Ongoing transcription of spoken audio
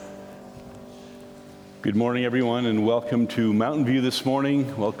Good morning, everyone, and welcome to Mountain View this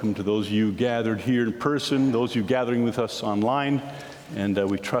morning. Welcome to those of you gathered here in person, those of you gathering with us online. And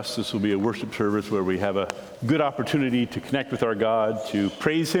we trust this will be a worship service where we have a good opportunity to connect with our God, to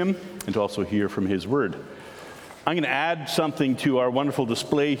praise Him, and to also hear from His Word. I'm going to add something to our wonderful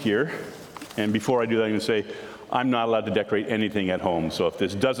display here. And before I do that, I'm going to say, I'm not allowed to decorate anything at home. So if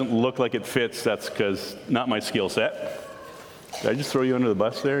this doesn't look like it fits, that's because not my skill set. Did I just throw you under the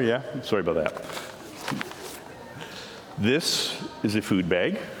bus there? Yeah? Sorry about that. This is a food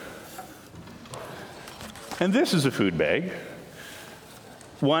bag. And this is a food bag.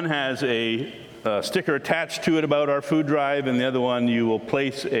 One has a sticker attached to it about our food drive, and the other one you will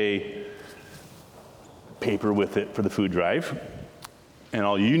place a paper with it for the food drive. And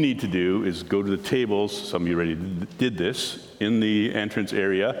all you need to do is go to the tables, some of you already did this, in the entrance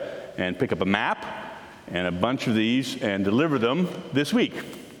area, and pick up a map and a bunch of these and deliver them this week.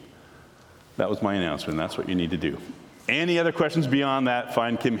 That was my announcement. That's what you need to do. Any other questions beyond that,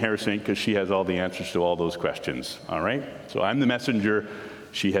 find Kim Harrison, because she has all the answers to all those questions. All right? So I'm the messenger.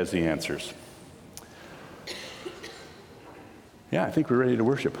 She has the answers. Yeah, I think we're ready to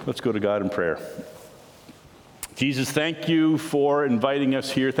worship. Let's go to God in prayer. Jesus, thank you for inviting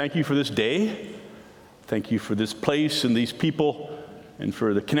us here. Thank you for this day. Thank you for this place and these people and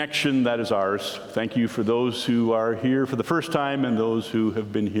for the connection that is ours. Thank you for those who are here for the first time and those who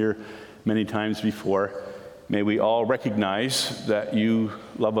have been here many times before. May we all recognize that you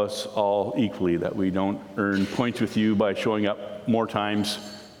love us all equally, that we don't earn points with you by showing up more times,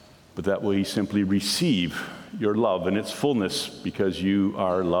 but that we simply receive your love in its fullness because you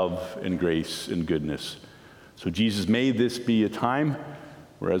are love and grace and goodness. So Jesus, may this be a time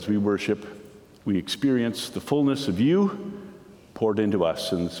where as we worship, we experience the fullness of you poured into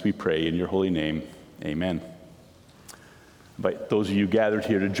us. And this we pray in your holy name. Amen. I invite those of you gathered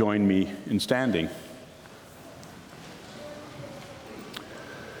here to join me in standing.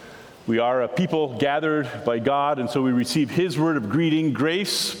 We are a people gathered by God, and so we receive His word of greeting,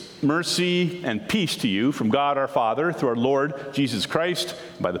 grace, mercy, and peace to you from God our Father through our Lord Jesus Christ,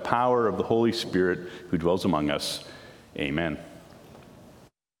 by the power of the Holy Spirit who dwells among us. Amen.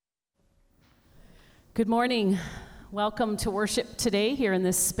 Good morning. Welcome to worship today here in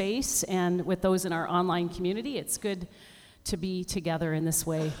this space and with those in our online community. It's good to be together in this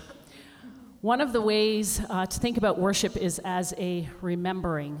way. One of the ways to think about worship is as a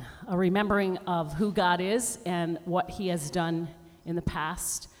remembering of who God is and what He has done in the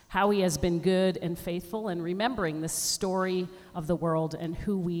past, how He has been good and faithful, and remembering the story of the world and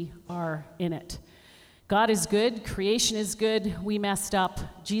who we are in it. God is good, creation is good, we messed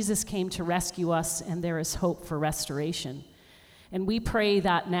up, Jesus came to rescue us, and there is hope for restoration. And we pray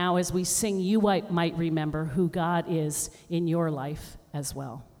that now as we sing, you might remember who God is in your life as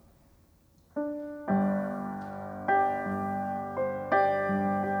well.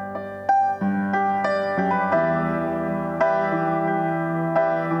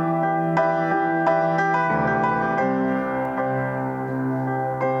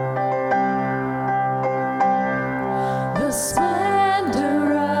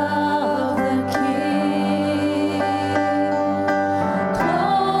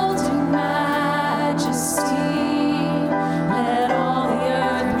 Let all the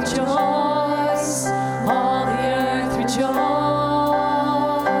earth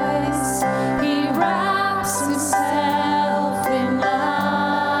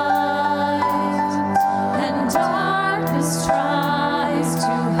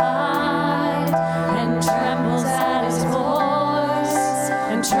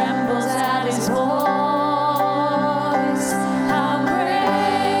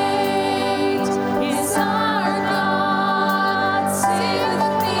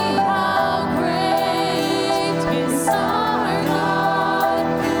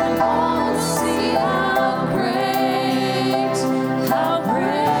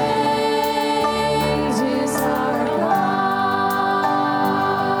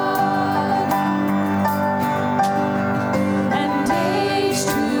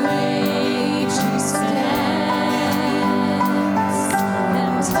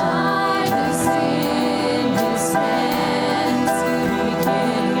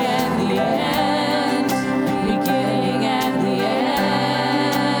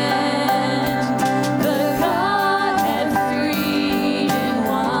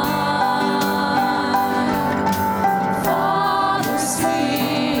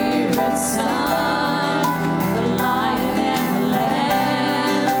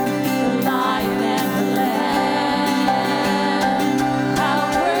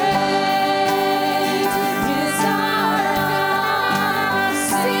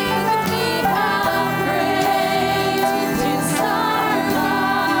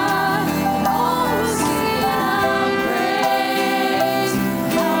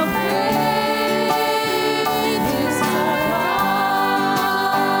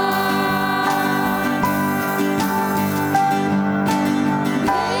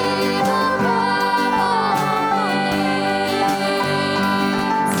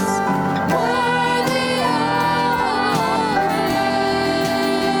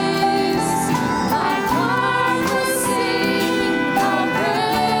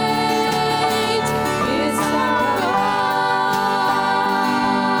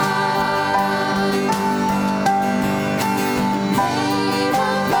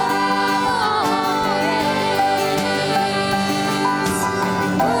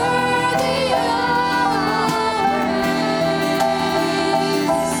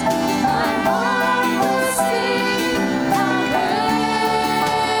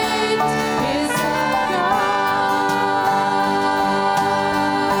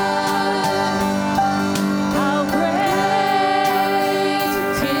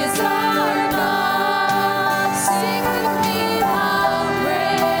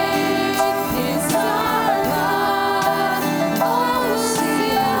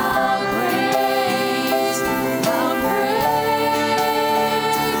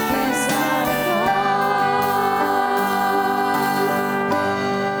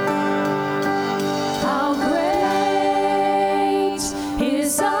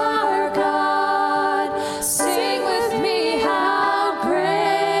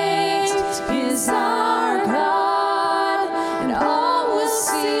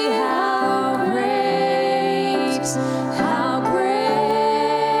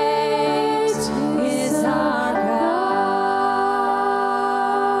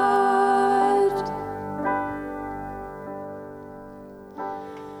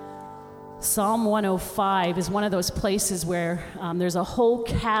Psalm 105 is one of those places where there's a whole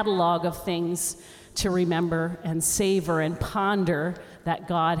catalog of things to remember and savor and ponder that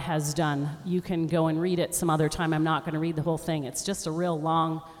God has done. You can go and read it some other time. I'm not going to read the whole thing. It's just a real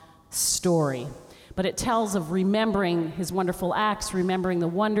long story. But it tells of remembering his wonderful acts, remembering the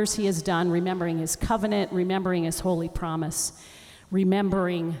wonders he has done, remembering his covenant, remembering his holy promise,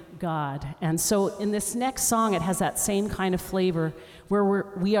 remembering God. And so in this next song, it has that same kind of flavor where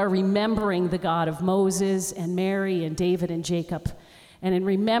we are remembering the God of Moses and Mary and David and Jacob. And in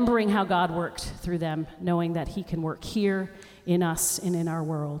remembering how God worked through them, knowing that he can work here in us and in our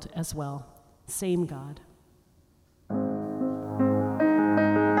world as well. Same God.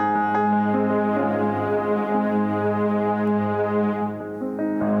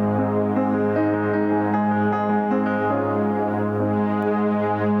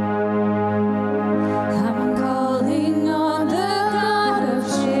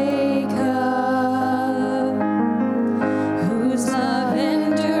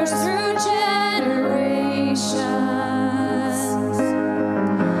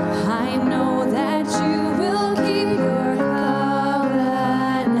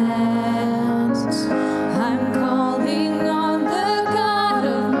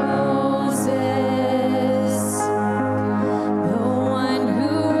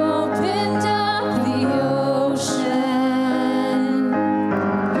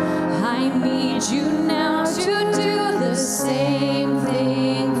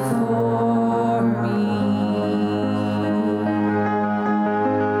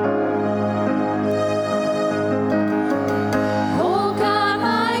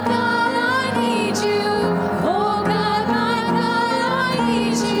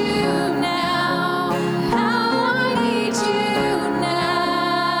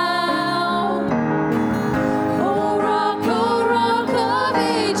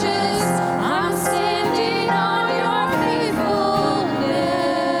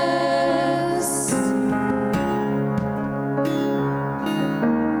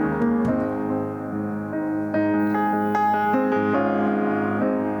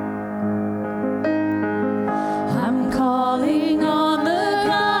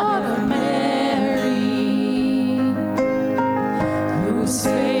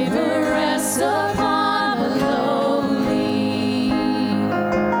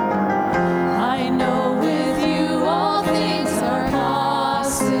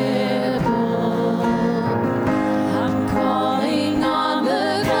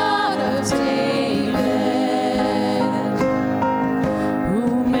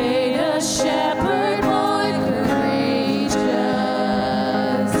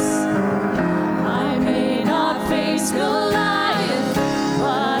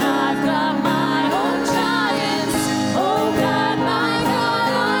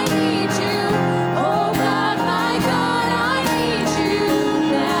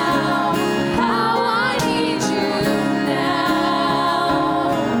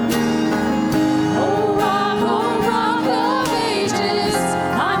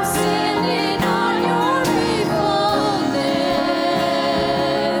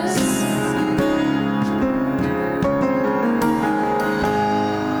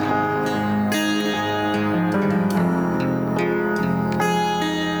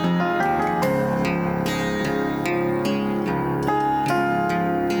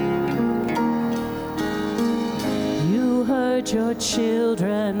 Your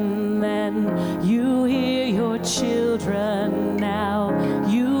children then, you hear your children now.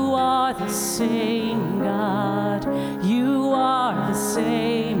 You are the same God, you are the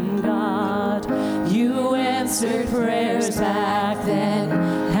same God. You answered prayers back then,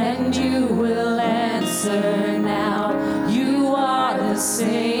 and you will answer now. You are the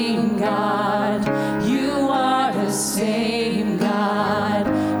same God, you are the same God.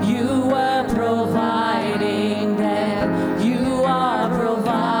 You were providing then, you are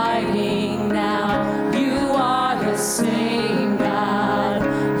providing now. You are the same God,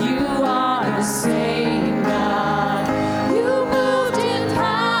 you are the same God. You moved in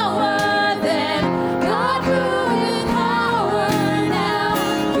power then, God moved in power now.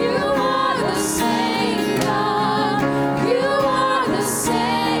 You are the same God, you are the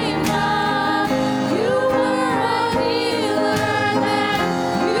same God.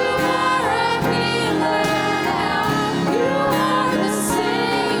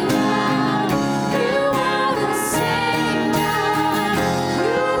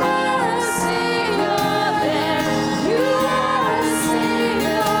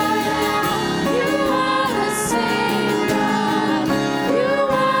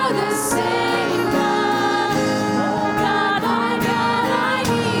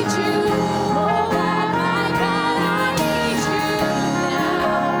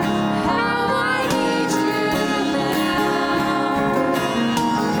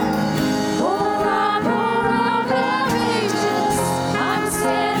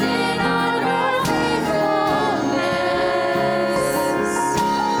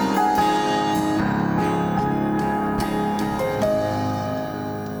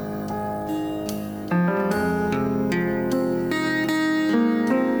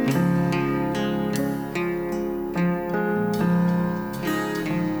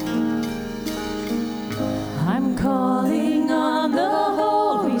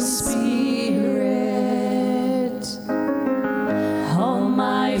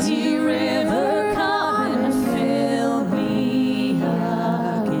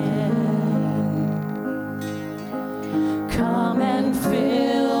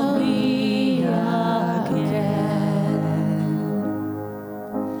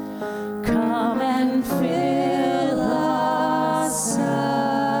 and fill us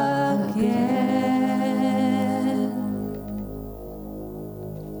again.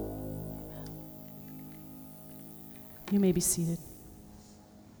 You may be seated.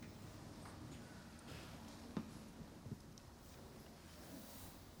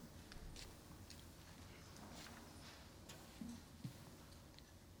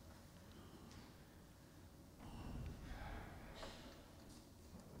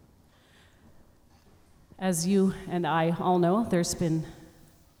 As you and I all know, there's been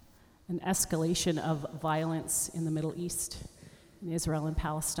an escalation of violence in the Middle East, in Israel and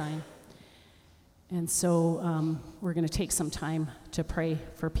Palestine. And so we're going to take some time to pray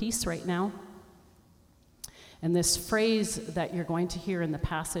for peace right now. And this phrase that you're going to hear in the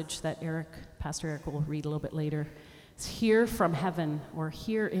passage that Pastor Eric will read a little bit later, is hear from heaven or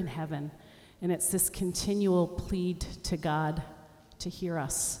hear in heaven. And it's this continual plead to God to hear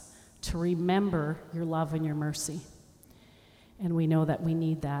us, to remember your love and your mercy. And we know that we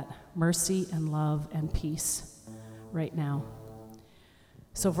need that mercy and love and peace right now.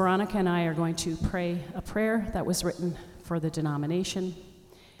 So Veronica and I are going to pray a prayer that was written for the denomination,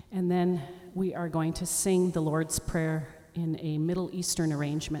 and then we are going to sing the Lord's Prayer in a Middle Eastern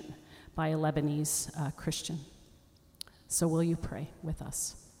arrangement by a Lebanese Christian. So will you pray with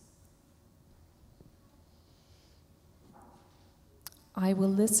us? I will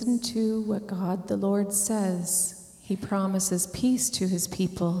listen to what God the Lord says. He promises peace to his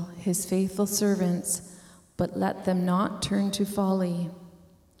people, his faithful servants, but let them not turn to folly.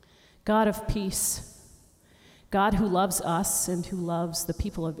 God of peace, God who loves us and who loves the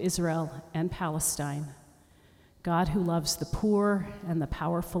people of Israel and Palestine, God who loves the poor and the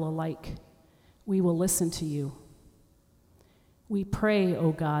powerful alike, we will listen to you. We pray,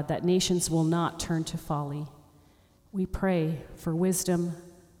 O God, that nations will not turn to folly. We pray for wisdom,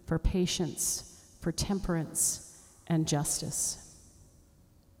 for patience, for temperance, and justice.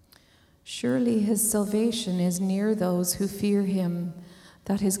 Surely his salvation is near those who fear him,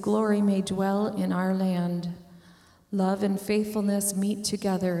 that his glory may dwell in our land. Love and faithfulness meet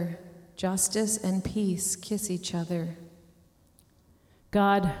together. Justice and peace kiss each other.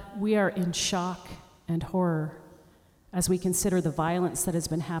 God, we are in shock and horror as we consider the violence that has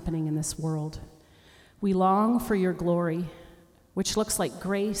been happening in this world. We long for your glory, which looks like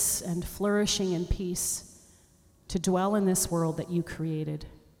grace and flourishing and peace, to dwell in this world that you created.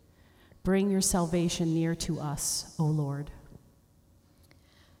 Bring your salvation near to us, O Lord.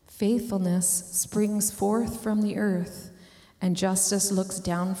 Faithfulness springs forth from the earth, and justice looks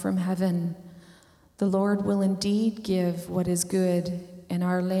down from heaven. The Lord will indeed give what is good, and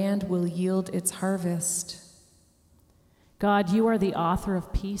our land will yield its harvest. God, you are the author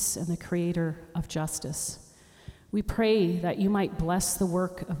of peace and the creator of justice. We pray that you might bless the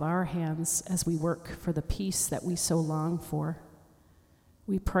work of our hands as we work for the peace that we so long for.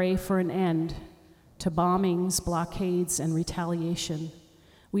 We pray for an end to bombings, blockades, and retaliation.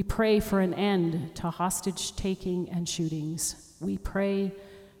 We pray for an end to hostage-taking and shootings. We pray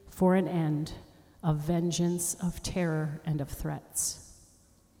for an end of vengeance, of terror, and of threats.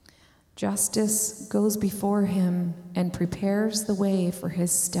 Justice goes before him and prepares the way for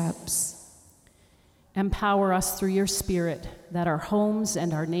his steps. Empower us through your Spirit that our homes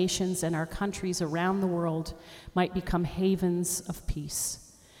and our nations and our countries around the world might become havens of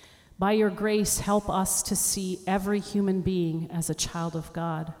peace. By your grace, help us to see every human being as a child of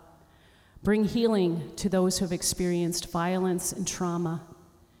God. Bring healing to those who have experienced violence and trauma.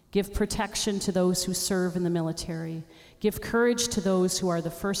 Give protection to those who serve in the military. Give courage to those who are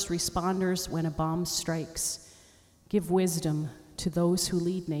the first responders when a bomb strikes. Give wisdom to those who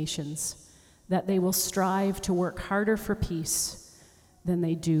lead nations, that they will strive to work harder for peace than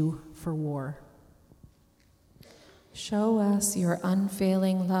they do for war. Show us your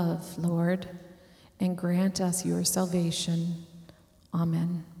unfailing love, Lord, and grant us your salvation.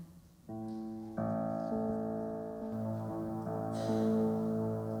 Amen.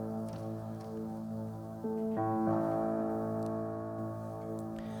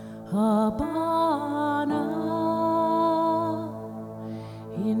 Abana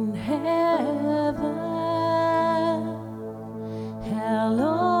in heaven,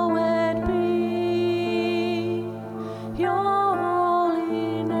 hallowed be your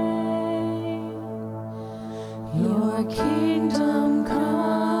holy name. Your kingdom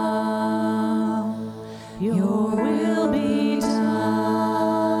come, your will be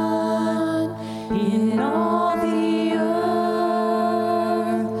done in all the earth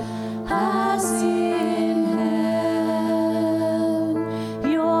as in heaven.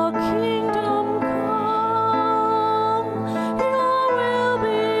 Your kingdom come, your will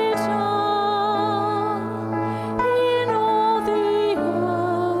be done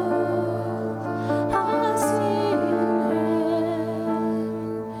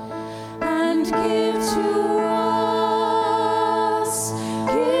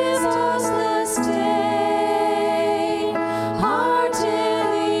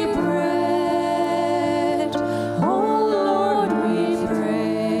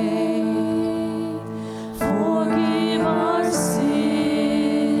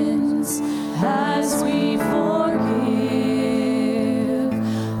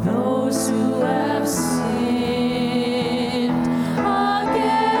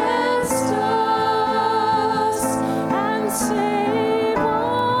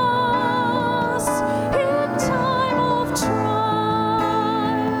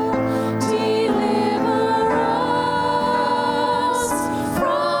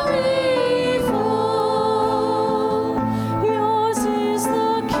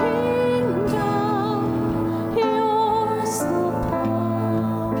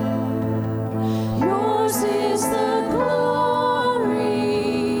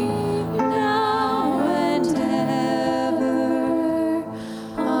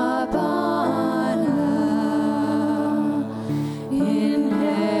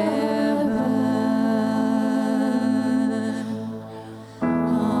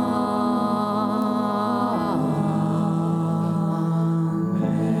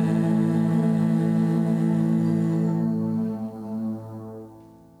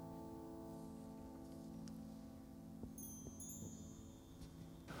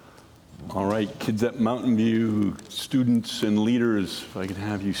right, kids at Mountain View, students and leaders, if I could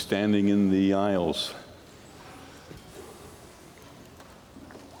have you standing in the aisles.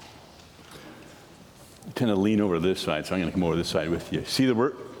 Kind of lean over to this side, so I'm going to come over this side with you. See the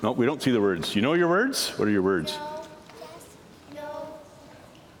word? No, we don't see the words. You know your words? What are your words? No, yes, no.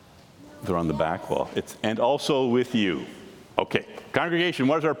 They're on the back wall. It's and also with you. Okay. Congregation,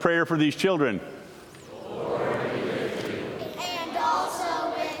 what is our prayer for these children? Lord, be with you. And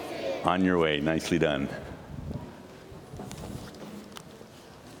also with you. On your way. Nicely done.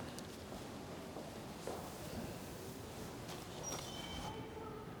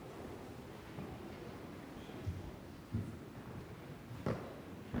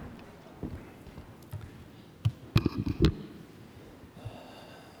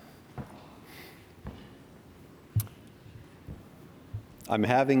 I'm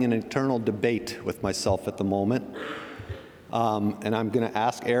having an internal debate with myself at the moment, and I'm going to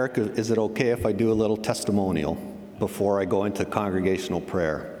ask Eric, is it okay if I do a little testimonial before I go into congregational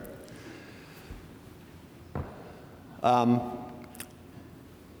prayer? Marg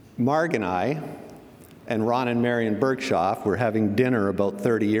and I, and Ron and Marion Bergshoff, were having dinner about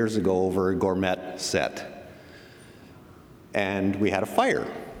 30 years ago over a gourmet set, and we had a fire.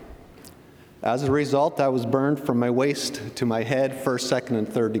 As a result, I was burned from my waist to my head, first, second,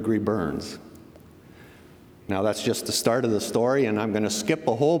 and third degree burns. Now that's just the start of the story, and I'm going to skip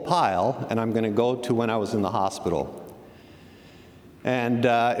a whole pile, and I'm going to go to when I was in the hospital. And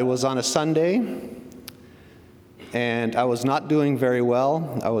it was on a Sunday, and I was not doing very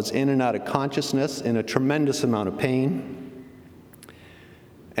well. I was in and out of consciousness, in a tremendous amount of pain.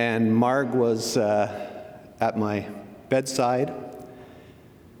 And Marg was at my bedside.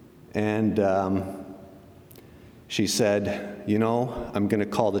 And she said, you know, I'm going to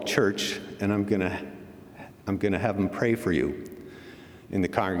call the church and I'm going to have them pray for you in the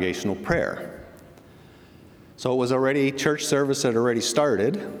congregational prayer. So it was already, church service had already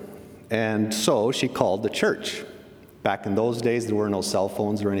started, and so she called the church. Back in those days, there were no cell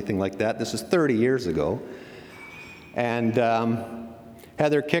phones or anything like that. This is 30 years ago. And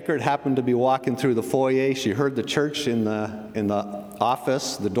Heather Kickert happened to be walking through the foyer. She heard the church in the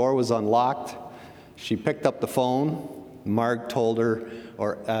office. The door was unlocked. She picked up the phone. Marg told her,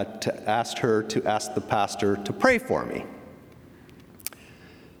 asked her to ask the pastor to pray for me.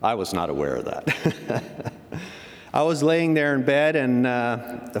 I was not aware of that. I was laying there in bed, and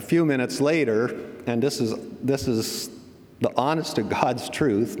a few minutes later, and this is the honest to God's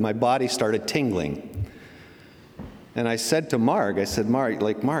truth, my body started tingling. And I said to Marg,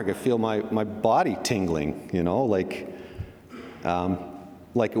 Marg, I feel my body tingling, you know, like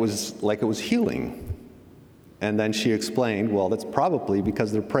it was healing. And then she explained, well, that's probably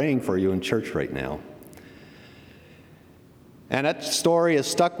because they're praying for you in church right now. And that story has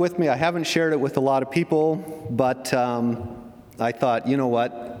stuck with me. I haven't shared it with a lot of people, but I thought, you know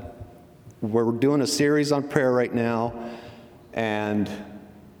what? We're doing a series on prayer right now, and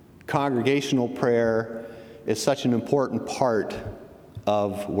congregational prayer is such an important part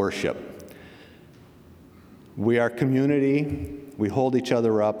of worship. We are community, we hold each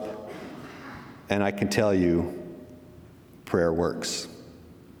other up, and I can tell you, prayer works.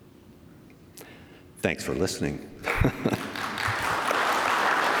 Thanks for listening.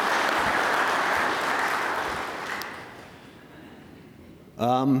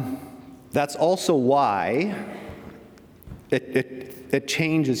 That's also why it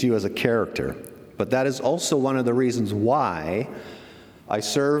changes you as a character. But that is also one of the reasons why I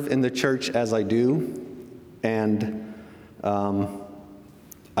serve in the church as I do, and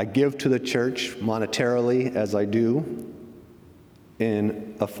I give to the church monetarily as I do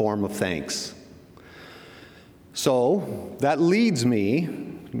in a form of thanks. So that leads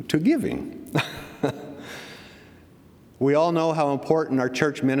me to giving. We all know how important our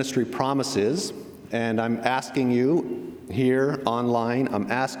church ministry promise is, and I'm asking you here online, I'm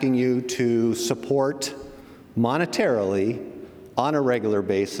asking you to support monetarily on a regular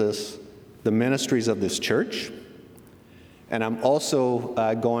basis the ministries of this church. And I'm also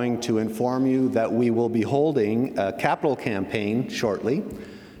going to inform you that we will be holding a capital campaign shortly.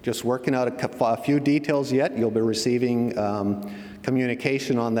 Just working out a few details yet. You'll be receiving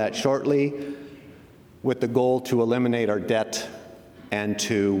communication on that shortly, with the goal to eliminate our debt and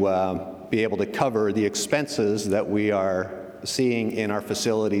to be able to cover the expenses that we are seeing in our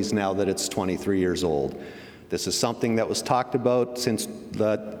facilities now that it's 23 years old. This is something that was talked about since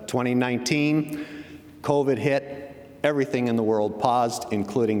 2019. COVID hit, everything in the world paused,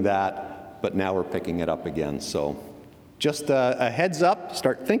 including that, but now we're picking it up again. So just a heads up,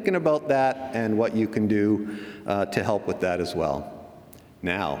 start thinking about that and what you can do to help with that as well.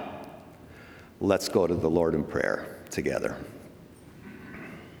 Now, Let's go to the Lord in prayer together.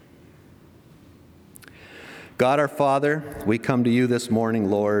 God our Father, we come to you this morning,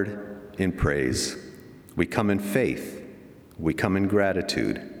 Lord, in praise. We come in faith. We come in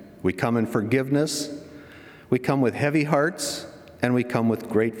gratitude. We come in forgiveness. We come with heavy hearts, and we come with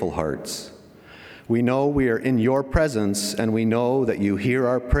grateful hearts. We know we are in your presence, and we know that you hear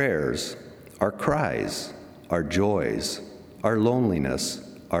our prayers, our cries, our joys, our loneliness,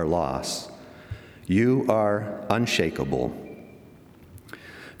 our loss. You are unshakable.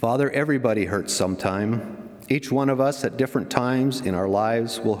 Father, everybody hurts sometime. Each one of us at different times in our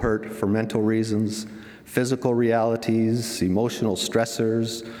lives will hurt for mental reasons, physical realities, emotional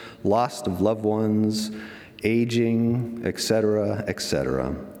stressors, loss of loved ones, aging, etc.,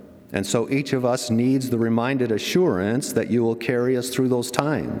 etc. And so each of us needs the reminded assurance that you will carry us through those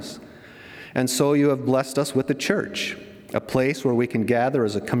times. And so you have blessed us with the church, a place where we can gather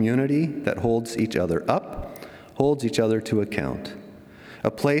as a community that holds each other up, holds each other to account.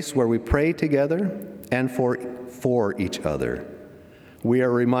 A place where we pray together and for each other. We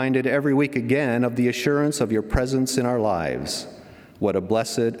are reminded every week again of the assurance of your presence in our lives. What a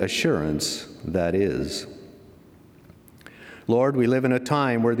blessed assurance that is. Lord, we live in a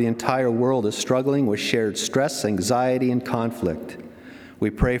time where the entire world is struggling with shared stress, anxiety, and conflict. We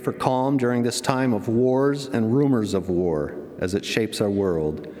pray for calm during this time of wars and rumors of war as it shapes our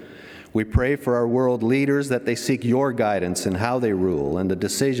world. We pray for our world leaders that they seek your guidance in how they rule and the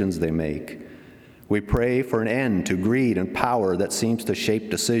decisions they make. We pray for an end to greed and power that seems to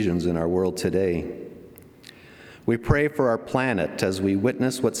shape decisions in our world today. We pray for our planet as we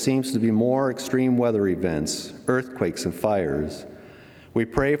witness what seems to be more extreme weather events, earthquakes and fires. We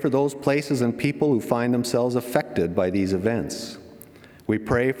pray for those places and people who find themselves affected by these events. We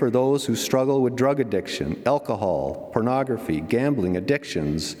pray for those who struggle with drug addiction, alcohol, pornography, gambling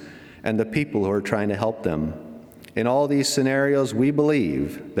addictions, and the people who are trying to help them. In all these scenarios, we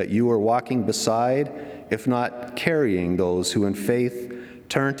believe that you are walking beside, if not carrying, those who in faith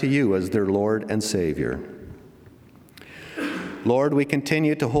turn to you as their Lord and Savior. Lord, we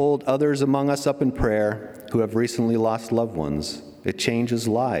continue to hold others among us up in prayer who have recently lost loved ones. It changes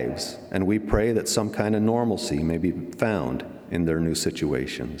lives, and we pray that some kind of normalcy may be found in their new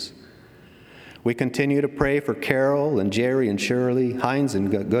situations. We continue to pray for Carol and Jerry and Shirley, Heinz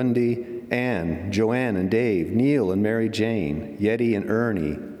and Gundy, Anne, Joanne and Dave, Neil and Mary Jane, Yeti and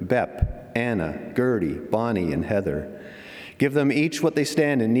Ernie, Bep, Anna, Gertie, Bonnie and Heather. Give them each what they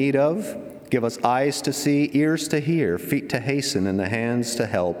stand in need of. Give us eyes to see, ears to hear, feet to hasten, and the hands to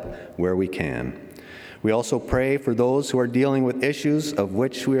help where we can. We also pray for those who are dealing with issues of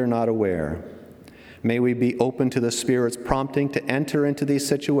which we are not aware. May we be open to the Spirit's prompting to enter into these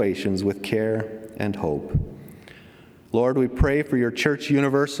situations with care and hope. Lord, we pray for your Church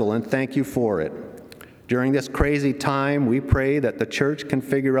Universal and thank you for it. During this crazy time, we pray that the church can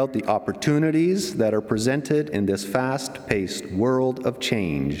figure out the opportunities that are presented in this fast-paced world of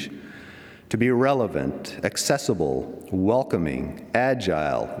change to be relevant, accessible, welcoming,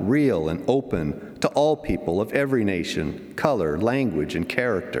 agile, real, and open to all people of every nation, color, language, and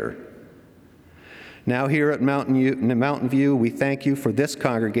character. Now here at Mountain View, we thank you for this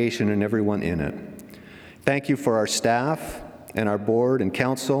congregation and everyone in it. Thank you for our staff and our board and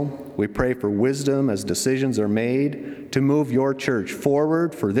council. We pray for wisdom as decisions are made to move your church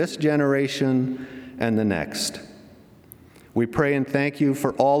forward for this generation and the next. We pray and thank you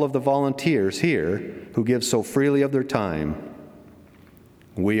for all of the volunteers here who give so freely of their time.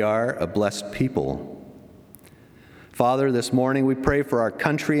 We are a blessed people. Father, this morning we pray for our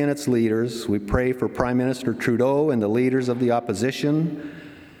country and its leaders. We pray for Prime Minister Trudeau and the leaders of the opposition.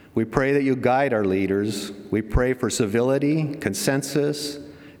 We pray that you guide our leaders. We pray for civility, consensus,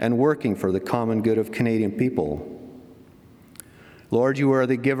 and working for the common good of Canadian people. Lord, you are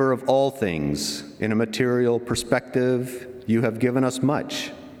the giver of all things. In a material perspective, you have given us much.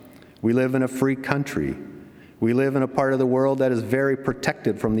 We live in a free country. We live in a part of the world that is very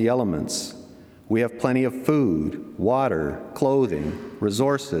protected from the elements. We have plenty of food, water, clothing,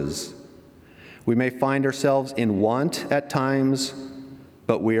 resources. We may find ourselves in want at times,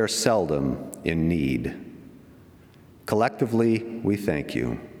 but we are seldom in need. Collectively, we thank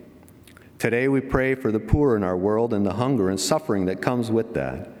you. Today we pray for the poor in our world and the hunger and suffering that comes with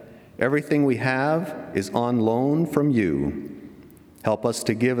that. Everything we have is on loan from you. Help us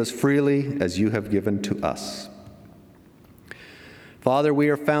to give as freely as you have given to us. Father, we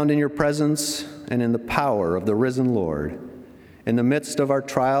are found in your presence and in the power of the risen Lord. In the midst of our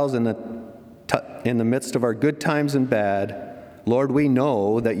trials and in the midst of our good times and bad, Lord, we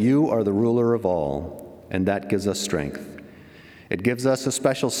know that you are the ruler of all, and that gives us strength. It gives us a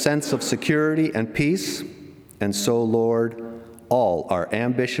special sense of security and peace. And so, Lord, all our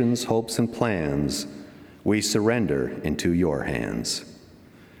ambitions, hopes, and plans we surrender into your hands.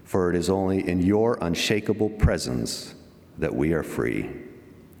 For it is only in your unshakable presence that we are free.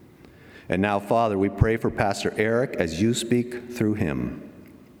 And now, Father, we pray for Pastor Eric as you speak through him.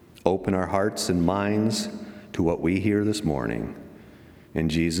 Open our hearts and minds to what we hear this morning. In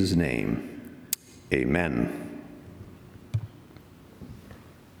Jesus' name, amen.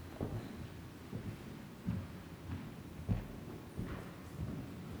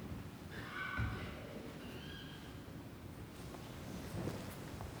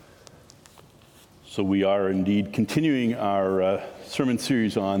 So we are indeed continuing our sermon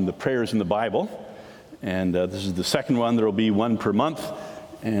series on the prayers in the Bible. And this is the second one. There will be one per month.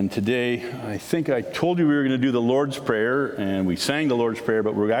 And today, I think I told you we were going to do the Lord's Prayer, and we sang the Lord's Prayer,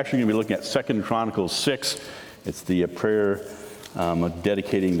 but we're actually going to be looking at 2 Chronicles 6. It's the prayer of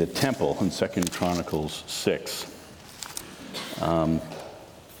dedicating the temple in 2 Chronicles 6.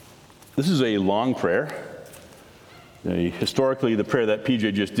 This is a long prayer. Historically, the prayer that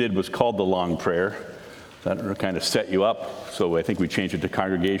PJ just did was called the long prayer. That kind of set you up. So I think we changed it to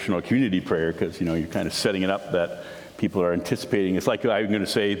congregational community prayer because, you're kind of setting it up that people are anticipating. It's like I'm going to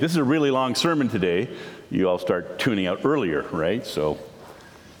say, this is a really long sermon today. You all start tuning out earlier, right? So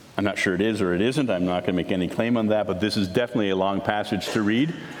I'm not sure it is or it isn't. I'm not going to make any claim on that, but this is definitely a long passage to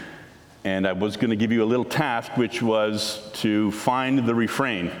read. And I was going to give you a little task, which was to find the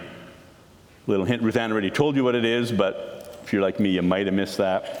refrain. Little hint, Ruth Ann already told you what it is, but if you're like me, you might have missed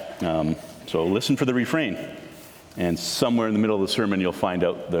that. So listen for the refrain. And somewhere in the middle of the sermon, you'll find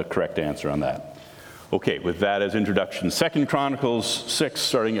out the correct answer on that. Okay, with that as introduction, 2 Chronicles 6,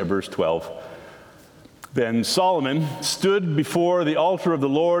 starting at verse 12. Then Solomon stood before the altar of the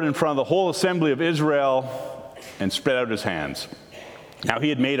Lord in front of the whole assembly of Israel and spread out his hands. Now he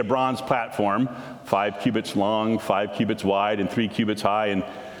had made a bronze platform, 5 cubits long, 5 cubits wide, and 3 cubits high, and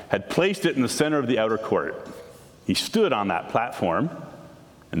had placed it in the center of the outer court. He stood on that platform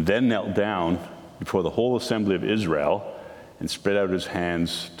and then knelt down before the whole assembly of Israel and spread out his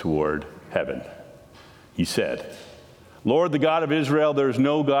hands toward heaven. He said, Lord, the God of Israel, there is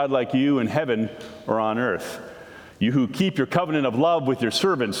no God like you in heaven or on earth. You who keep your covenant of love with your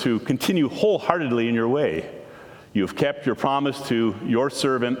servants, who continue wholeheartedly in your way. You have kept your promise to your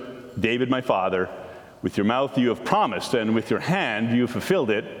servant, David my father. With your mouth you have promised, and with your hand you have fulfilled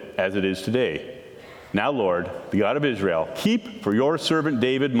it, as it is today. Now, Lord, the God of Israel, keep for your servant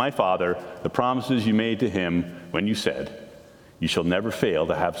David, my father, the promises you made to him when you said, you shall never fail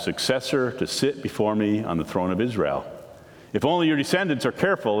to have a successor to sit before me on the throne of Israel. If only your descendants are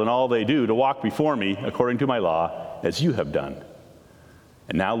careful in all they do to walk before me according to my law, as you have done.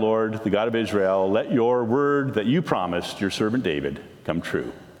 And now, Lord, the God of Israel, let your word that you promised your servant David come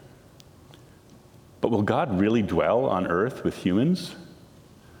true. But will God really dwell on earth with humans?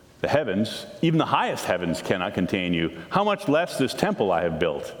 The heavens, even the highest heavens, cannot contain you. How much less this temple I have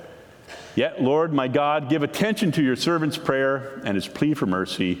built? Yet, Lord, my God, give attention to your servant's prayer and his plea for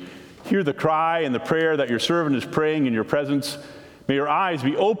mercy. Hear the cry and the prayer that your servant is praying in your presence. May your eyes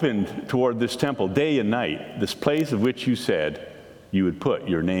be opened toward this temple day and night, this place of which you said you would put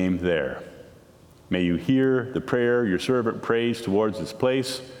your name there. May you hear the prayer your servant prays towards this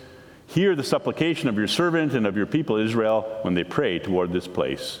place. Hear the supplication of your servant and of your people Israel when they pray toward this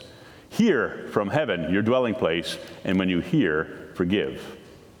place. Hear from heaven your dwelling place, and when you hear, forgive.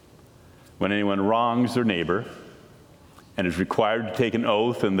 When anyone wrongs their neighbor and is required to take an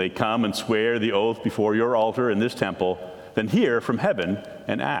oath, and they come and swear the oath before your altar in this temple, then hear from heaven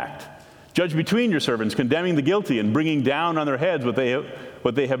and act. Judge between your servants, condemning the guilty and bringing down on their heads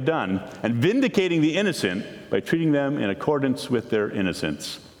what they have done, and vindicating the innocent by treating them in accordance with their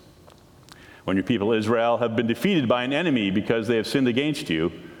innocence. When your people Israel have been defeated by an enemy because they have sinned against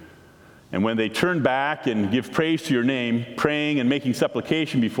you, and when they turn back and give praise to your name, praying and making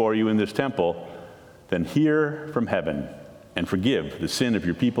supplication before you in this temple, then hear from heaven and forgive the sin of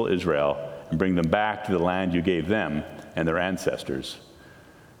your people Israel and bring them back to the land you gave them and their ancestors.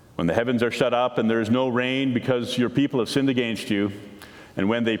 When the heavens are shut up and there is no rain because your people have sinned against you, and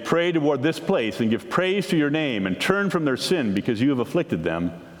when they pray toward this place and give praise to your name and turn from their sin because you have afflicted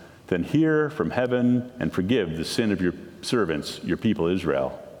them, then hear from heaven and forgive the sin of your servants, your people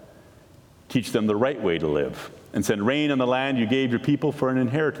Israel. Teach them the right way to live, and send rain on the land you gave your people for an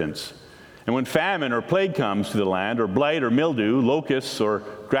inheritance. And when famine or plague comes to the land, or blight or mildew, locusts or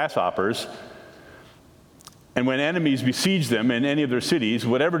grasshoppers, and when enemies besiege them in any of their cities,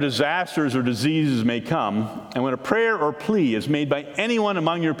 whatever disasters or diseases may come, and when a prayer or plea is made by anyone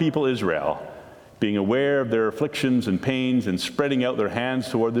among your people Israel, being aware of their afflictions and pains and spreading out their hands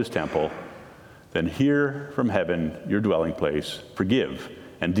toward this temple, then hear from heaven, your dwelling place, forgive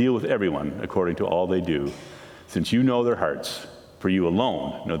and deal with everyone according to all they do, since you know their hearts, for you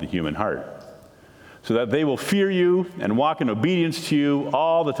alone know the human heart, so that they will fear you and walk in obedience to you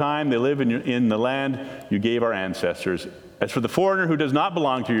all the time they live in the land you gave our ancestors. As for the foreigner who does not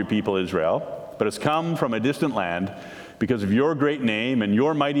belong to your people Israel, but has come from a distant land, because of your great name and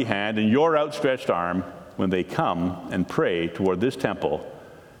your mighty hand and your outstretched arm, when they come and pray toward this temple,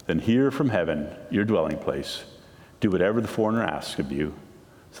 then hear from heaven, your dwelling place. Do whatever the foreigner asks of you,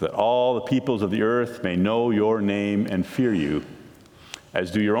 so that all the peoples of the earth may know your name and fear you, as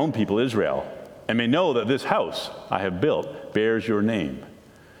do your own people Israel, and may know that this house I have built bears your name.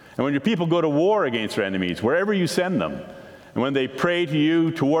 And when your people go to war against their enemies, wherever you send them, and when they pray to you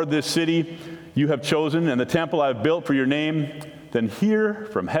toward this city you have chosen and the temple I have built for your name, then hear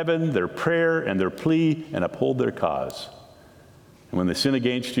from heaven their prayer and their plea and uphold their cause. And when they sin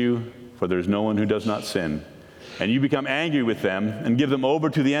against you, for there is no one who does not sin, and you become angry with them and give them over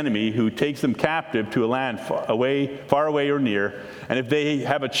to the enemy who takes them captive to a land far away or near, and if they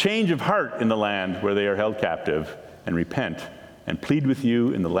have a change of heart in the land where they are held captive, and repent and plead with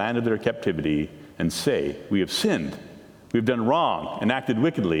you in the land of their captivity, and say, we have sinned, we have done wrong and acted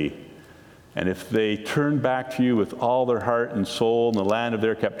wickedly, and if they turn back to you with all their heart and soul in the land of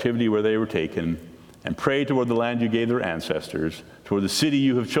their captivity where they were taken, and pray toward the land you gave their ancestors, toward the city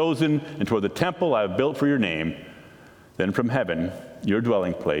you have chosen, and toward the temple I have built for your name, then from heaven, your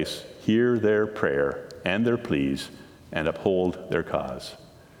dwelling place, hear their prayer and their pleas, and uphold their cause.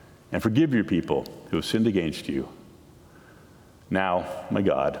 And forgive your people who have sinned against you. Now, my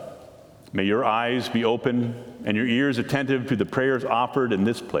God, may your eyes be open and your ears attentive to the prayers offered in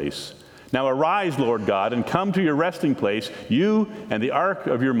this place. Now arise, Lord God, and come to your resting place, you and the ark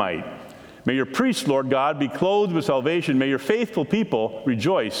of your might. May your priests, Lord God, be clothed with salvation. May your faithful people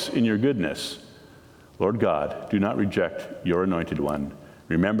rejoice in your goodness. Lord God, do not reject your anointed one.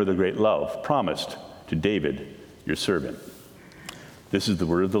 Remember the great love promised to David, your servant. This is the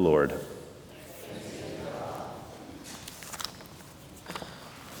word of the Lord.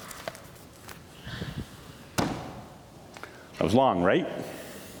 That was long, right?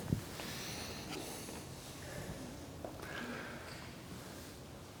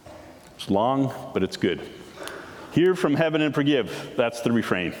 It's long, but it's good. Hear from heaven and forgive. That's the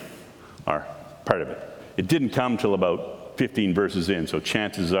refrain, or part of it. It didn't come till about 15 verses in, so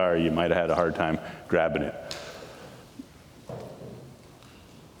chances are you might have had a hard time grabbing it.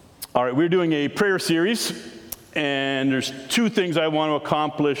 All right, we're doing a prayer series, and there's two things I want to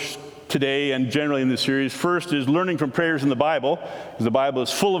accomplish today and generally in this series. First is learning from prayers in the Bible, because the Bible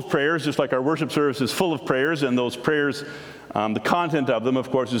is full of prayers, just like our worship service is full of prayers, and those prayers, the content of them,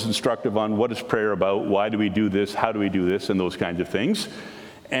 of course, is instructive on what is prayer about, why do we do this, how do we do this, and those kinds of things.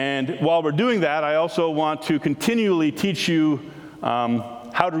 And while we're doing that, I also want to continually teach you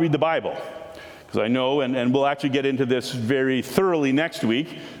how to read the Bible. Because I know, and we'll actually get into this very thoroughly next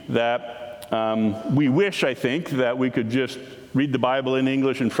week, that we wish, I think, that we could just read the Bible in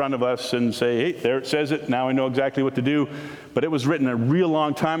English in front of us and say, hey, there it says it, now I know exactly what to do. But it was written a real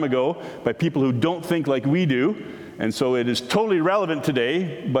long time ago by people who don't think like we do. And so it is totally relevant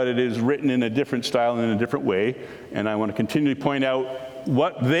today, but it is written in a different style and in a different way. And I want to continually point out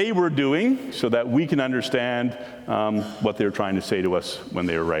what they were doing so that we can understand what they were trying to say to us when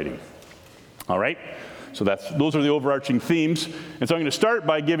they were writing. All right? So those are the overarching themes. And so I'm going to start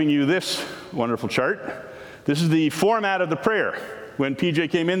by giving you this wonderful chart. This is the format of the prayer. When PJ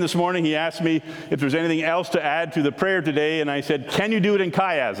came in this morning, he asked me if there's anything else to add to the prayer today, and I said, can you do it in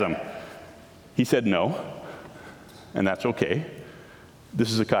chiasm? He said no, and that's okay. This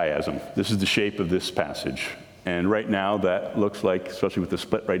is a chiasm. This is the shape of this passage. And right now that looks like, especially with the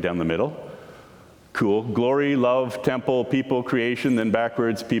split right down the middle, cool. Glory, love, temple, people, creation, then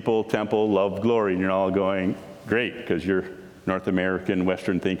backwards, people, temple, love, glory. And you're all going, great, because you're North American,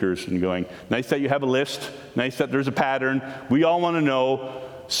 Western thinkers, and going, nice that you have a list, nice that there's a pattern. We all want to know,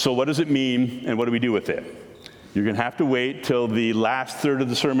 so what does it mean, and what do we do with it? You're going to have to wait till the last third of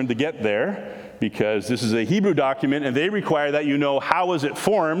the sermon to get there, because this is a Hebrew document, and they require that you know how is it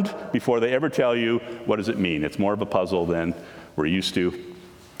formed before they ever tell you what does it mean. It's more of a puzzle than we're used to.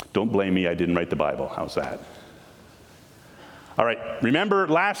 Don't blame me, I didn't write the Bible. How's that? All right, remember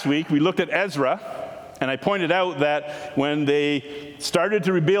last week we looked at Ezra, and I pointed out that when they started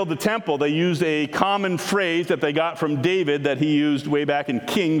to rebuild the temple, they used a common phrase that they got from David that he used way back in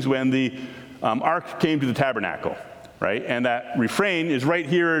Kings when the ark came to the tabernacle. right? And that refrain is right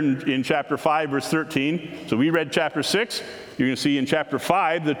here in chapter 5, verse 13. So we read chapter 6. You're going to see in chapter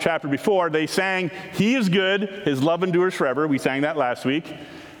 5, the chapter before, they sang, "He is good, his love endures forever." We sang that last week.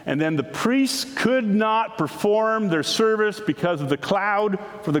 And then the priests could not perform their service because of the cloud,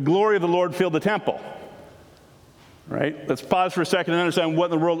 for the glory of the Lord filled the temple. Right? Let's pause for a second and understand what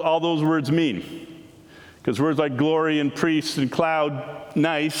in the world all those words mean. Because words like glory and priest and cloud,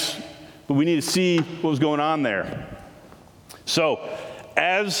 nice, but we need to see what was going on there. So,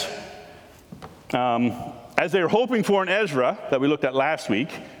 as they were hoping for in Ezra, that we looked at last week,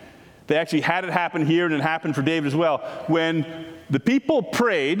 they actually had it happen here, and it happened for David as well. When the people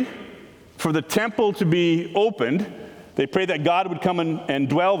prayed for the temple to be opened, they prayed that God would come and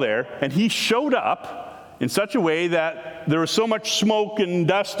dwell there, and he showed up in such a way that there was so much smoke and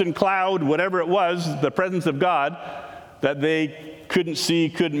dust and cloud, whatever it was, the presence of God, that they couldn't see,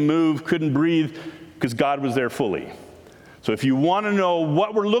 couldn't move, couldn't breathe, because God was there fully. So if you want to know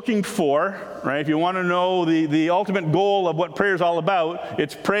what we're looking for, right, if you want to know the ultimate goal of what prayer is all about,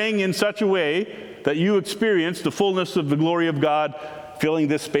 it's praying in such a way that you experience the fullness of the glory of God filling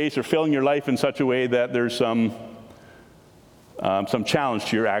this space or filling your life in such a way that there's some challenge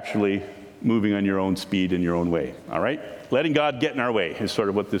to your actually moving on your own speed in your own way, all right? Letting God get in our way is sort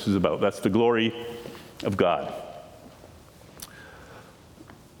of what this is about. That's the glory of God.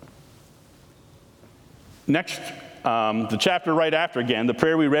 Next, the chapter right after, again, the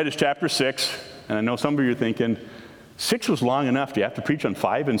prayer we read is chapter 6. And I know some of you are thinking, 6 was long enough. Do you have to preach on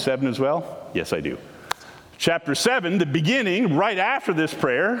 5 and 7 as well? Yes, I do. Chapter 7, the beginning, right after this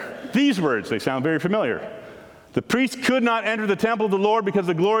prayer, these words, they sound very familiar. The priests could not enter the temple of the Lord because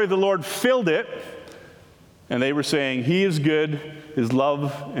the glory of the Lord filled it. And they were saying, "He is good, his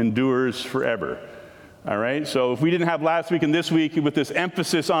love endures forever." All right, so if we didn't have last week and this week with this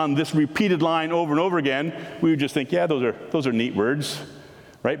emphasis on this repeated line over and over again, we would just think, yeah, those are neat words,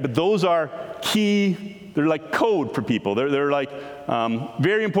 right? But those are key, they're like code for people. They're like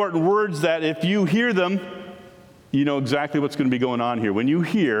very important words that if you hear them, you know exactly what's going to be going on here. When you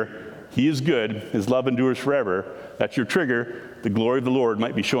hear, "He is good, his love endures forever," that's your trigger. The glory of the Lord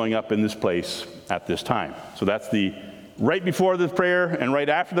might be showing up in this place at this time. So that's the right before the prayer and right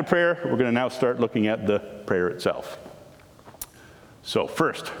after the prayer. We're going to now start looking at the prayer itself. So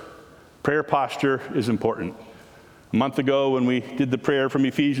first, prayer posture is important. A month ago when we did the prayer from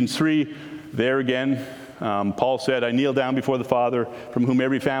Ephesians 3, there again, Paul said, "I kneel down before the Father, from whom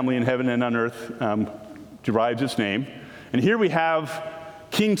every family in heaven and on earth derives its name." And here we have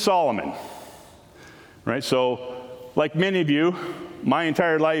King Solomon, right? So like many of you, my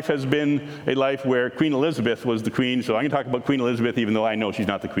entire life has been a life where Queen Elizabeth was the queen, so I'm going to talk about Queen Elizabeth even though I know she's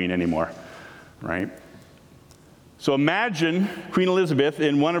not the queen anymore, right? So imagine Queen Elizabeth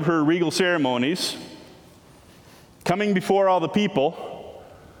in one of her regal ceremonies coming before all the people,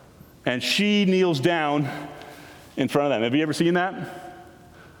 and she kneels down in front of them. Have you ever seen that?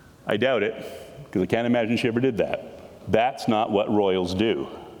 I doubt it, because I can't imagine she ever did that. That's not what royals do,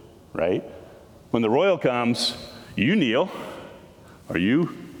 right? When the royal comes, you kneel, or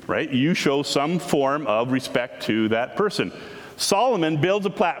you show some form of respect to that person. Solomon builds a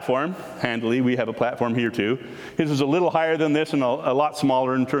platform, handily. We have a platform here too. His is a little higher than this and a lot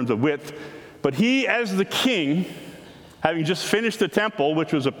smaller in terms of width. But he, as the king, having just finished the temple,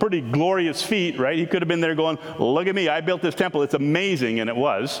 which was a pretty glorious feat, right? He could have been there going, "Look at me, I built this temple. It's amazing," and it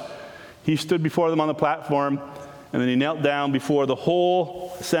was. He stood before them on the platform, and then he knelt down before the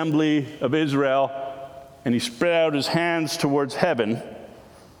whole assembly of Israel, and he spread out his hands towards heaven.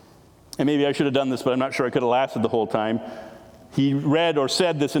 And maybe I should have done this, but I'm not sure I could have lasted the whole time. He read or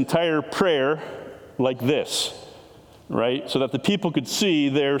said this entire prayer like this, right? So that the people could see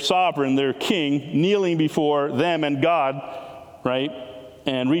their sovereign, their king, kneeling before them and God, right?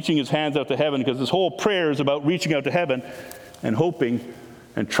 And reaching his hands out to heaven, because this whole prayer is about reaching out to heaven and hoping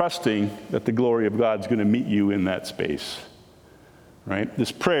and trusting that the glory of God's going to meet you in that space, right?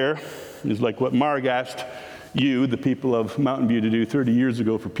 This prayer is like what Marg asked you, the people of Mountain View, to do 30 years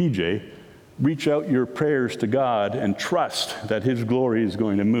ago for PJ. Reach out your prayers to God and trust that his glory is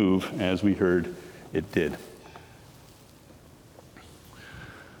going to move, as we heard it did.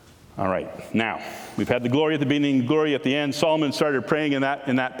 All right, now, we've had the glory at the beginning, glory at the end. Solomon started praying in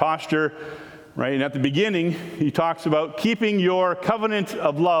that posture, right? And at the beginning, he talks about keeping your covenant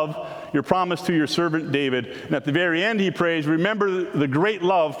of love, your promise to your servant David. And at the very end, he prays, "Remember the great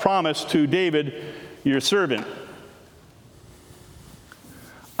love promised to David, your servant."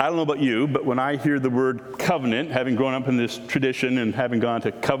 I don't know about you, but when I hear the word covenant, having grown up in this tradition and having gone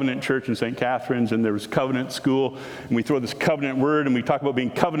to Covenant Church in St. Catharines, and there was Covenant School, and we throw this covenant word and we talk about being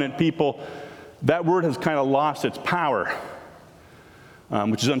covenant people, that word has kind of lost its power,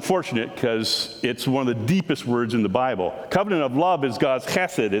 which is unfortunate because it's one of the deepest words in the Bible. Covenant of love is God's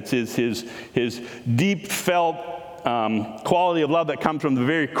chesed. It's his deep felt quality of love that comes from the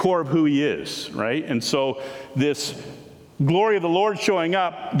very core of who he is, right? And so this glory of the Lord showing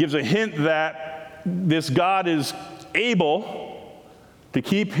up gives a hint that this God is able to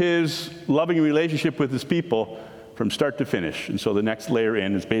keep his loving relationship with his people from start to finish. And so the next layer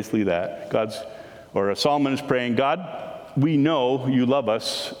in is basically that. Solomon is praying, God, we know you love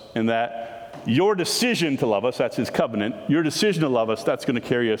us, and that your decision to love us, that's his covenant, your decision to love us, that's going to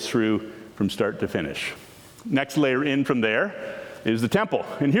carry us through from start to finish. Next layer in from there is the temple.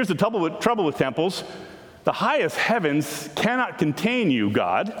 And here's the trouble with temples. The highest heavens cannot contain you,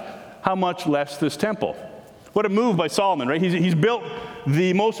 God, how much less this temple. What a move by Solomon, right? He's built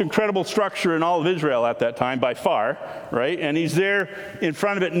the most incredible structure in all of Israel at that time, by far, right? And he's there in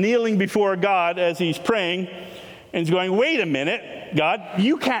front of it, kneeling before God as he's praying, and he's going, wait a minute, God,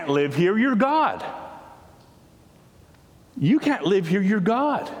 you can't live here, you're God. You can't live here, you're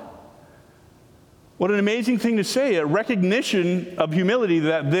God. What an amazing thing to say, a recognition of humility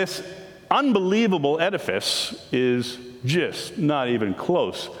that this unbelievable edifice is just not even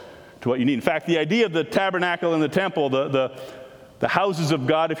close to what you need. In fact, the idea of the tabernacle and the temple, the houses of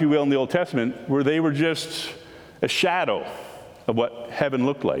God, if you will, in the Old Testament, where they were just a shadow of what heaven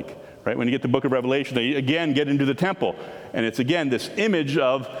looked like, right? When you get the book of Revelation, they again get into the temple. And it's again this image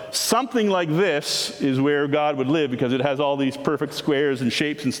of something like this is where God would live, because it has all these perfect squares and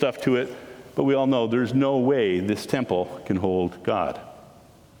shapes and stuff to it. But we all know there's no way this temple can hold God.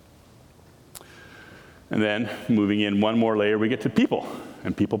 And then, moving in one more layer, we get to people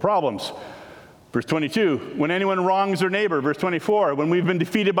and people problems. Verse 22, when anyone wrongs their neighbor. Verse 24, when we've been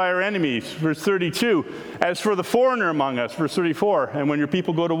defeated by our enemies. Verse 32, as for the foreigner among us. Verse 34, and when your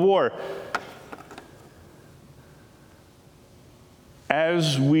people go to war.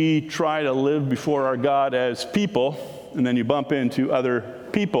 As we try to live before our God as people, and then you bump into other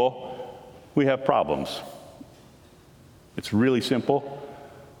people, we have problems. It's really simple.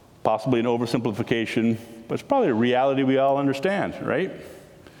 Possibly an oversimplification, but it's probably a reality we all understand, right?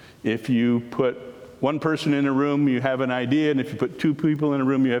 If you put one person in a room, you have an idea, and if you put two people in a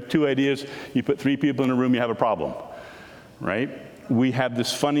room, you have two ideas. You put three people in a room, you have a problem, right? We have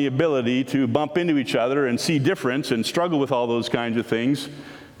this funny ability to bump into each other and see difference and struggle with all those kinds of things.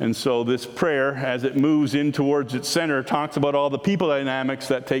 And so this prayer, as it moves in towards its center, talks about all the people dynamics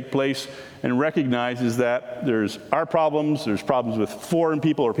that take place and recognizes that there's our problems, there's problems with foreign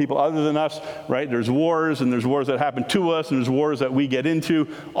people or people other than us, right? There's wars, and there's wars that happen to us, and there's wars that we get into.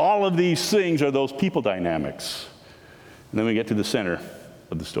 All of these things are those people dynamics. And then we get to the center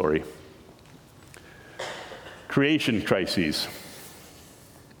of the story. Creation crises.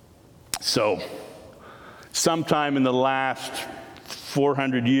 So, sometime in the last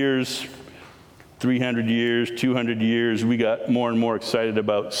 400 years, 300 years, 200 years, we got more and more excited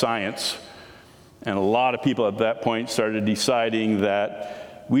about science. And a lot of people at that point started deciding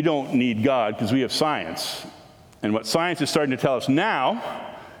that we don't need God because we have science. And what science is starting to tell us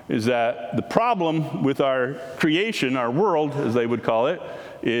now is that the problem with our creation, our world, as they would call it,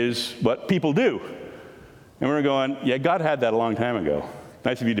 is what people do. And we're going, yeah, God had that a long time ago.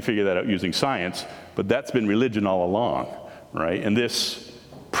 Nice of you to figure that out using science, but that's been religion all along, right? And this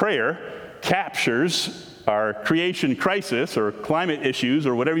prayer captures our creation crisis or climate issues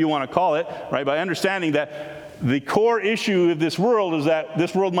or whatever you want to call it, right? By understanding that the core issue of this world is that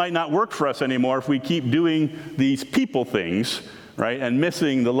this world might not work for us anymore if we keep doing these people things, right? And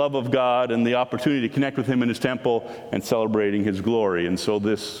missing the love of God and the opportunity to connect with him in his temple and celebrating his glory. And so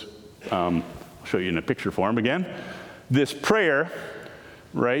this, I'll show you in a picture form again. This prayer,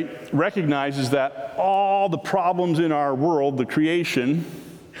 right, recognizes that all the problems in our world, the creation,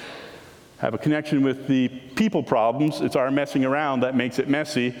 have a connection with the people problems. It's our messing around that makes it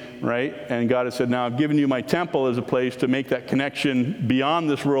messy, right? And God has said, now I've given you my temple as a place to make that connection beyond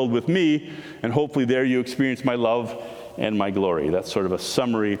this world with me, and hopefully there you experience my love and my glory. That's sort of a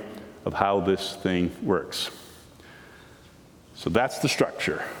summary of how this thing works. So that's the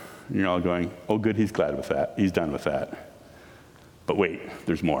structure. You're all going, oh good, he's glad with that. He's done with that. But wait,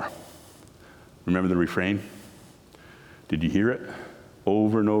 there's more. Remember the refrain? Did you hear it?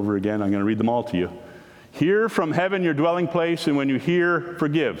 Over and over again. I'm going to read them all to you. Hear from heaven your dwelling place, and when you hear,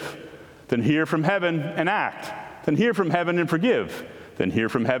 forgive. Then hear from heaven and act. Then hear from heaven and forgive. Then hear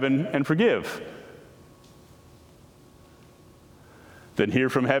from heaven and forgive. Then hear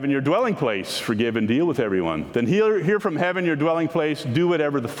from heaven your dwelling place, forgive and deal with everyone. Then hear from heaven your dwelling place, do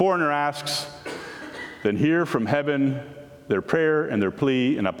whatever the foreigner asks. Then hear from heaven their prayer and their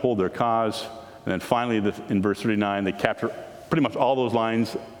plea and uphold their cause. And then finally, in verse 39, they capture pretty much all those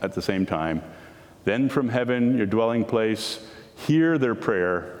lines at the same time. Then from heaven, your dwelling place, hear their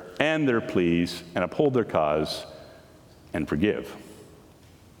prayer and their pleas, and uphold their cause, and forgive.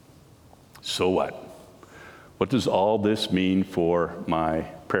 So what? What does all this mean for my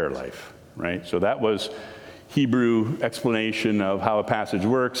prayer life, right? So that was Hebrew explanation of how a passage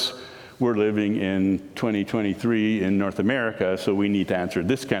works. We're living in 2023 in North America, so we need to answer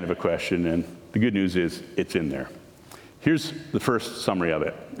this kind of a question, and the good news is it's in there. Here's the first summary of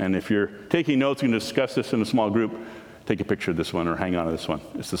it. And if you're taking notes, you can discuss this in a small group. Take a picture of this one or hang on to this one.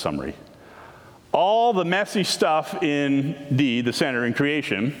 It's the summary. All the messy stuff in D, the center in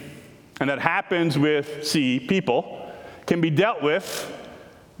creation, and that happens with C, people, can be dealt with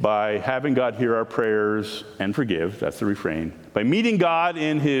by having God hear our prayers and forgive. That's the refrain. By meeting God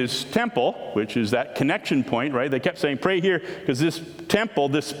in his temple, which is that connection point, right? They kept saying, pray here, because this temple,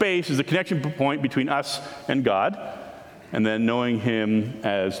 this space, is the connection point between us and God. And then knowing him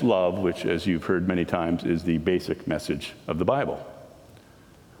as love, which, as you've heard many times, is the basic message of the Bible.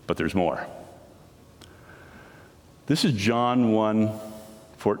 But there's more. This is John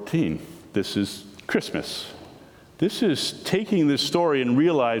 1:14. This is Christmas. This is taking this story and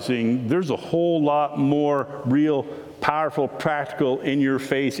realizing there's a whole lot more real, powerful, practical, in your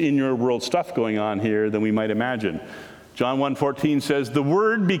face, in your world stuff going on here than we might imagine. John 1:14 says, the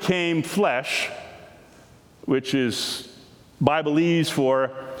Word became flesh, which is Bibleese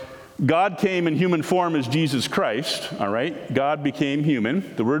for God came in human form as Jesus Christ, all right? God became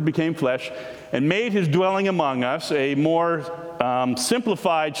human, the Word became flesh, and made his dwelling among us. A more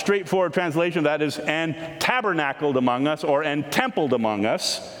simplified, straightforward translation of that is, and tabernacled among us, or and templed among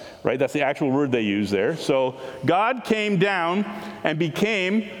us, right? That's the actual word they use there. So God came down and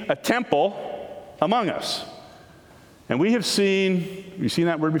became a temple among us. And we have seen, you've seen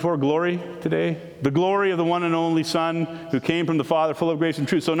that word before, glory today? The glory of the one and only Son who came from the Father, full of grace and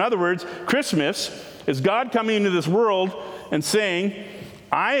truth. So in other words, Christmas is God coming into this world and saying,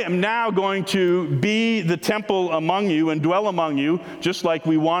 I am now going to be the temple among you and dwell among you, just like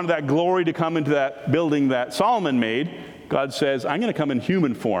we wanted that glory to come into that building that Solomon made. God says, I'm going to come in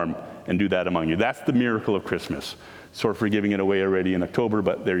human form and do that among you. That's the miracle of Christmas. Sort of we're giving it away already in October,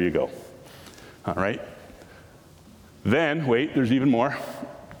 but there you go. All right. Then, wait, there's even more.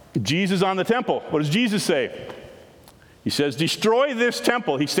 Jesus on the temple. What does Jesus say? He says, destroy this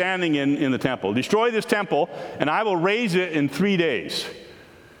temple. He's standing in the temple. Destroy this temple, and I will raise it in 3 days.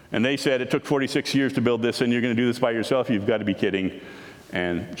 And they said, it took 46 years to build this, and you're going to do this by yourself? You've got to be kidding.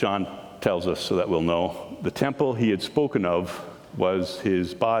 And John tells us so that we'll know. The temple he had spoken of was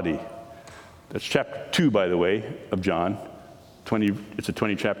his body. That's chapter 2, by the way, of John. It's a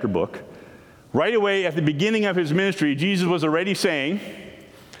 20-chapter book. Right away at the beginning of his ministry, Jesus was already saying,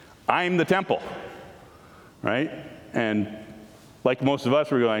 I'm the temple, right? And like most of us,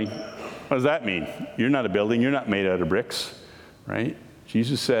 we're going, what does that mean? You're not a building. You're not made out of bricks, right?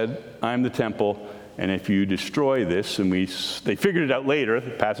 Jesus said, I'm the temple, and if you destroy this, and they figured it out later,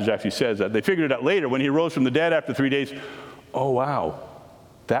 the passage actually says that, they figured it out later when he rose from the dead after 3 days, oh wow,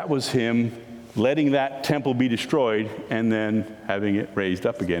 that was him letting that temple be destroyed and then having it raised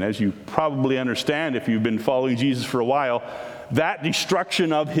up again. As you probably understand if you've been following Jesus for a while, that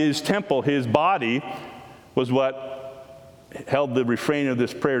destruction of his temple, his body, was what held the refrain of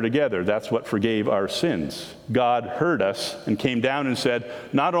this prayer together. That's what forgave our sins. God heard us and came down and said,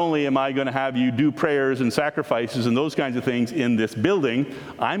 not only am I going to have you do prayers and sacrifices and those kinds of things in this building,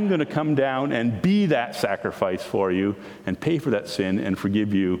 I'm going to come down and be that sacrifice for you and pay for that sin and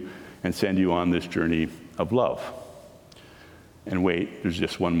forgive you and send you on this journey of love. And wait, there's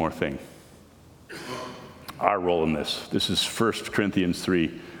just one more thing. Our role in this. This is 1 Corinthians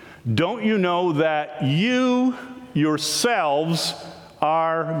 3. Don't you know that you yourselves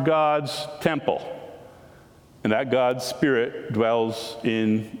are God's temple, and that God's Spirit dwells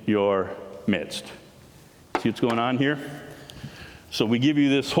in your midst? See what's going on here? So we give you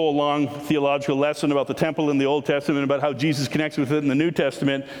this whole long theological lesson about the temple in the Old Testament, about how Jesus connects with it in the New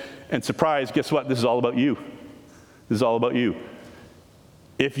Testament, and surprise, guess what? This is all about you. This is all about you.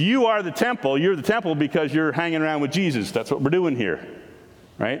 If you are the temple, you're the temple because you're hanging around with Jesus. That's what we're doing here,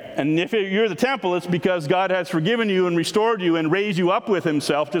 right? And if you're the temple, it's because God has forgiven you and restored you and raised you up with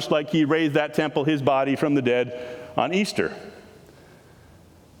himself, just like he raised that temple, his body, from the dead on Easter.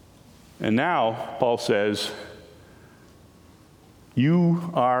 And now, Paul says,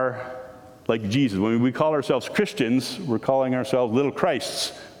 you are like Jesus. When we call ourselves Christians, we're calling ourselves little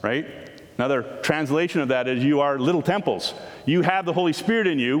Christs, right? Another translation of that is you are little temples. You have the Holy Spirit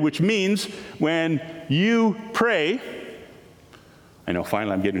in you, which means when you pray, I know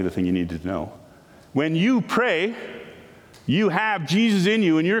finally I'm getting to the thing you needed to know. When you pray, you have Jesus in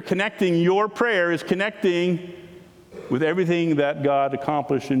you, and you're connecting, your prayer is connecting with everything that God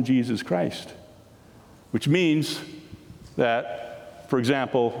accomplished in Jesus Christ. Which means that, for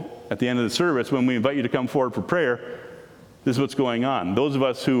example, at the end of the service, when we invite you to come forward for prayer, this is what's going on. Those of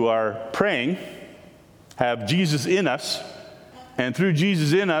us who are praying have Jesus in us, and through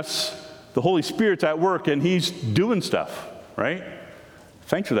Jesus in us, the Holy Spirit's at work, and He's doing stuff, right?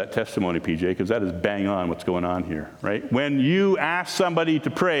 Thanks for that testimony, PJ, because that is bang on what's going on here, right? When you ask somebody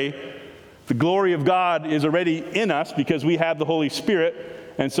to pray, the glory of God is already in us because we have the Holy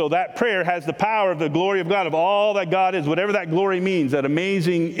Spirit, and so that prayer has the power of the glory of God, of all that God is, whatever that glory means, that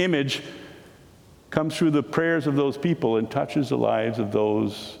amazing image comes through the prayers of those people and touches the lives of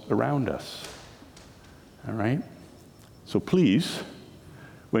those around us. All right? So please,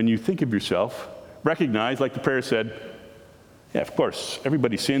 when you think of yourself, recognize, like the prayer said, yeah, of course,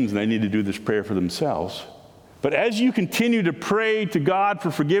 everybody sins and they need to do this prayer for themselves. But as you continue to pray to God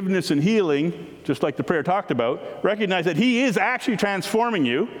for forgiveness and healing, just like the prayer talked about, recognize that He is actually transforming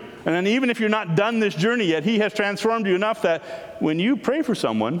you. And then even if you're not done this journey yet, He has transformed you enough that when you pray for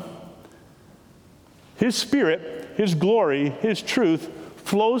someone, His Spirit, His glory, His truth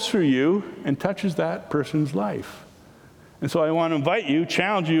flows through you and touches that person's life. And so I want to invite you,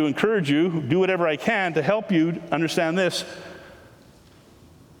 challenge you, encourage you, do whatever I can to help you understand this.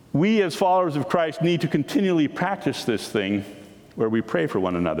 We as followers of Christ need to continually practice this thing where we pray for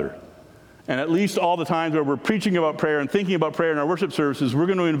one another. And at least all the times where we're preaching about prayer and thinking about prayer in our worship services, we're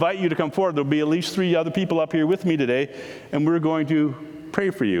going to invite you to come forward. There'll be at least 3 other people up here with me today, and we're going to pray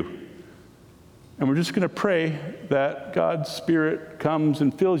for you. And we're just going to pray that God's Spirit comes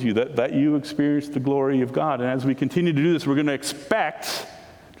and fills you, that you experience the glory of God. And as we continue to do this, we're going to expect,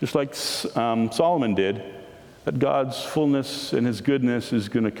 just like Solomon did, that God's fullness and His goodness is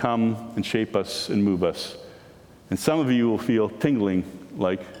going to come and shape us and move us. And some of you will feel tingling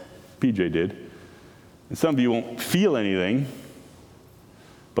like PJ did. And some of you won't feel anything,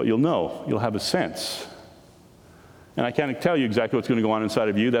 but you'll know. You'll have a sense. And I can't tell you exactly what's going to go on inside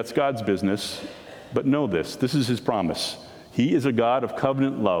of you. That's God's business. But know this. This is His promise. He is a God of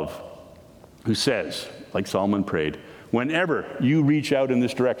covenant love who says, like Solomon prayed, whenever you reach out in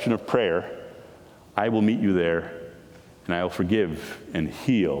this direction of prayer, I will meet you there, and I will forgive and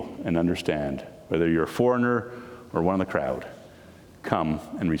heal and understand. Whether you're a foreigner or one in the crowd, come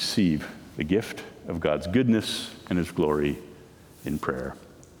and receive the gift of God's goodness and His glory in prayer.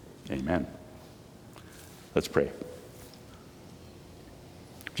 Amen. Let's pray.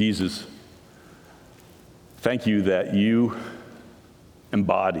 Jesus, thank you that you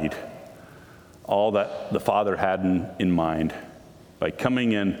embodied all that the Father had in mind by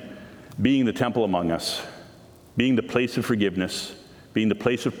coming in, being the temple among us, being the place of forgiveness, being the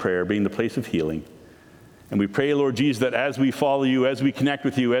place of prayer, being the place of healing. And we pray, Lord Jesus, that as we follow you, as we connect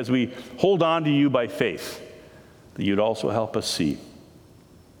with you, as we hold on to you by faith, that you'd also help us see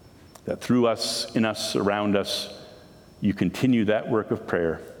that through us, in us, around us, you continue that work of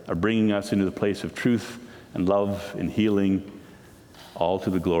prayer, of bringing us into the place of truth and love and healing, all to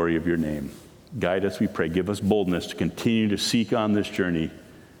the glory of your name. Guide us, we pray. Give us boldness to continue to seek on this journey.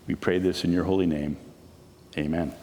 We pray this in your holy name. Amen.